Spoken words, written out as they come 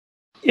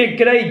Yeah,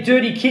 g'day,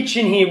 Dirty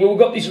Kitchen here. Well, we've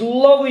got this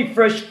lovely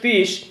fresh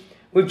fish.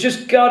 We've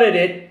just gutted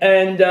it,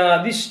 and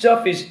this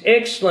stuff is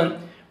excellent.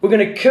 We're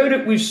going to coat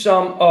it with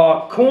some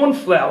corn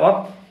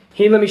flour.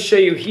 Here, let me show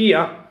you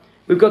here.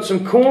 We've got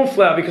some corn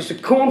flour because the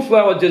corn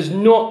flour does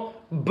not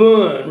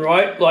burn,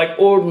 right, like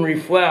ordinary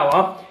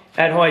flour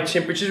at high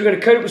temperatures. We're going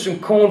to coat it with some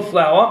corn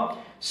flour,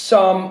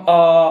 some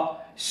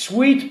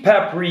sweet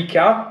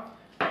paprika,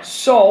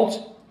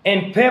 salt,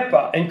 and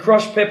pepper, and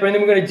crushed pepper, and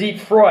then we're going to deep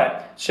fry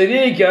it. So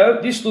there you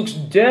go. This looks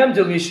damn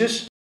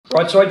delicious.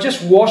 Right, so I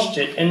just washed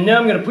it, and now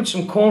I'm going to put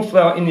some corn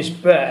flour in this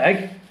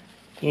bag,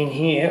 in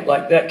here,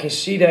 like that. Can you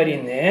see that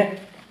in there?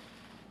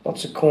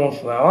 Lots of corn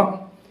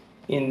flour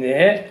in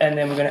there, and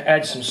then we're going to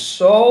add some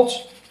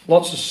salt.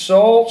 Lots of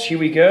salt. Here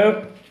we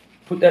go.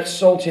 Put that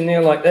salt in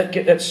there like that.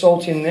 Get that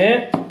salt in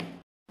there.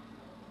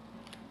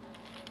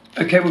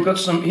 Okay, we've got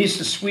some, here's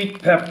the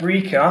sweet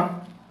paprika.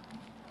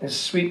 There's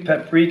sweet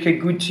paprika,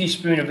 good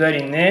teaspoon of that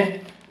in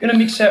there. Going to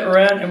mix that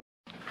around.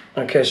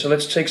 Okay, so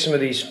let's take some of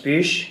these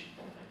fish.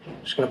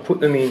 Just going to put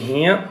them in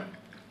here.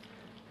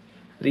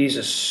 These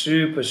are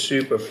super,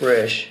 super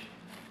fresh.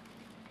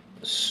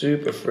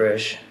 Super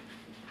fresh.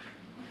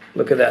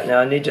 Look at that. Now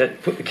I need to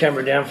put the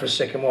camera down for a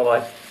second while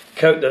I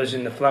coat those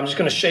in the flour. I'm just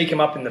going to shake them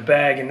up in the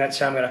bag, and that's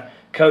how I'm going to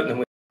coat them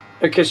with.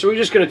 Okay, so we're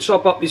just going to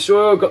top up this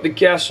oil. Got the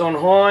gas on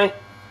high.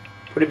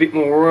 Put a bit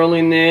more oil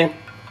in there.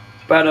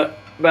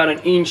 About an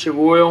inch of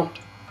oil.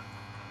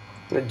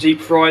 I'm going to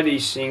deep fry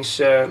these things,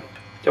 so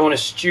don't want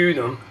to stew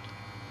them.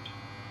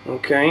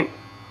 Okay,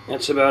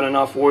 that's about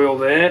enough oil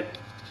there.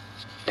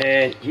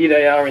 And here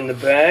they are in the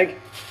bag,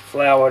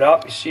 floured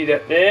up. You see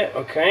that there?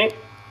 Okay.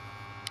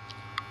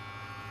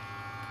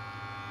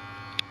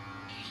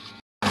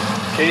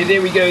 Okay,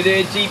 there we go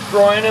there, deep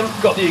frying them.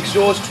 Got the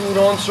exhaust tool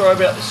on, sorry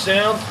about the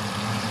sound.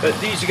 But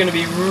these are going to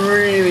be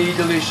really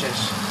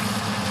delicious.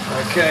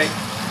 Okay.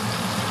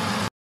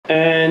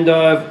 And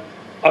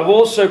I've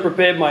also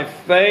prepared my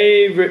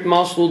favorite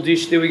mussel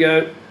dish. There we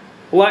go.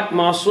 Black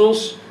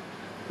mussels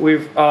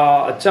with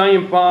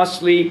Italian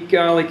parsley,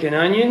 garlic and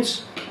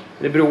onions.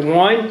 And a bit of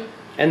wine.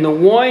 And the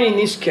wine in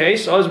this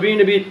case, I was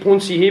being a bit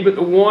punsy here, but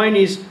the wine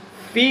is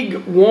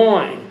fig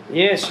wine.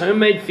 Yes,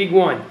 homemade fig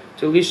wine.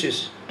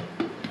 Delicious.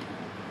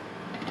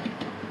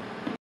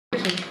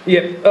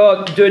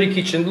 Yeah, Dirty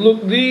Kitchen.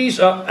 Look, these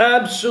are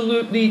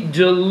absolutely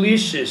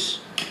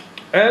delicious.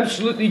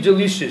 Absolutely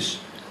delicious.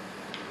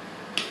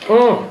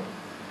 Oh.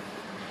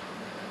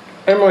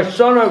 And my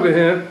son over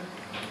here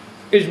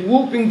is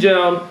wolfing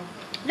down.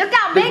 Look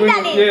how big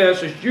that is. Yeah,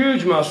 it's a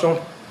huge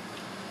mussel.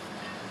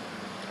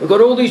 We've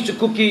got all these to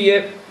cook here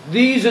yet.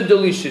 These are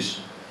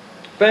delicious.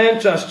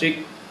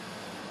 Fantastic.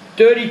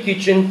 Dirty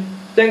Kitchen.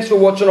 Thanks for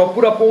watching. I'll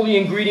put up all the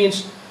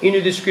ingredients in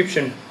the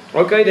description.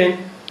 Okay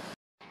then.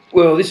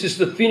 Well, this is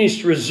the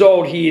finished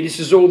result here. This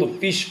is all the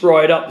fish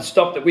fried up, the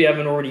stuff that we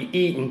haven't already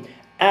eaten.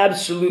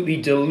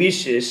 Absolutely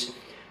delicious.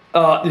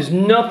 There's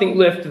nothing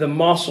left of the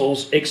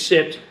mussels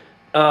except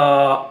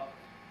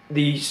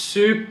the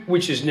soup,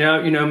 which is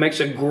now, makes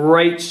a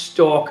great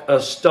stock,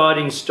 a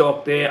starting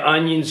stock there.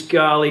 Onions,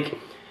 garlic,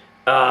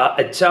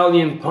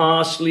 Italian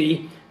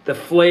parsley, the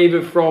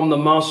flavor from the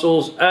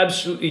mussels,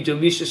 absolutely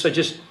delicious. I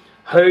just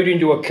hoed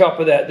into a cup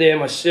of that there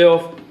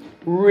myself.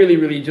 Really,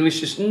 really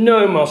delicious.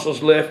 No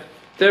mussels left.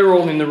 They're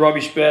all in the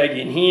rubbish bag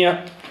in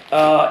here.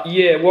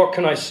 Yeah, what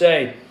can I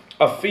say?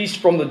 A feast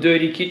from the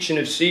Dirty Kitchen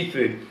of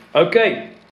seafood. Okay,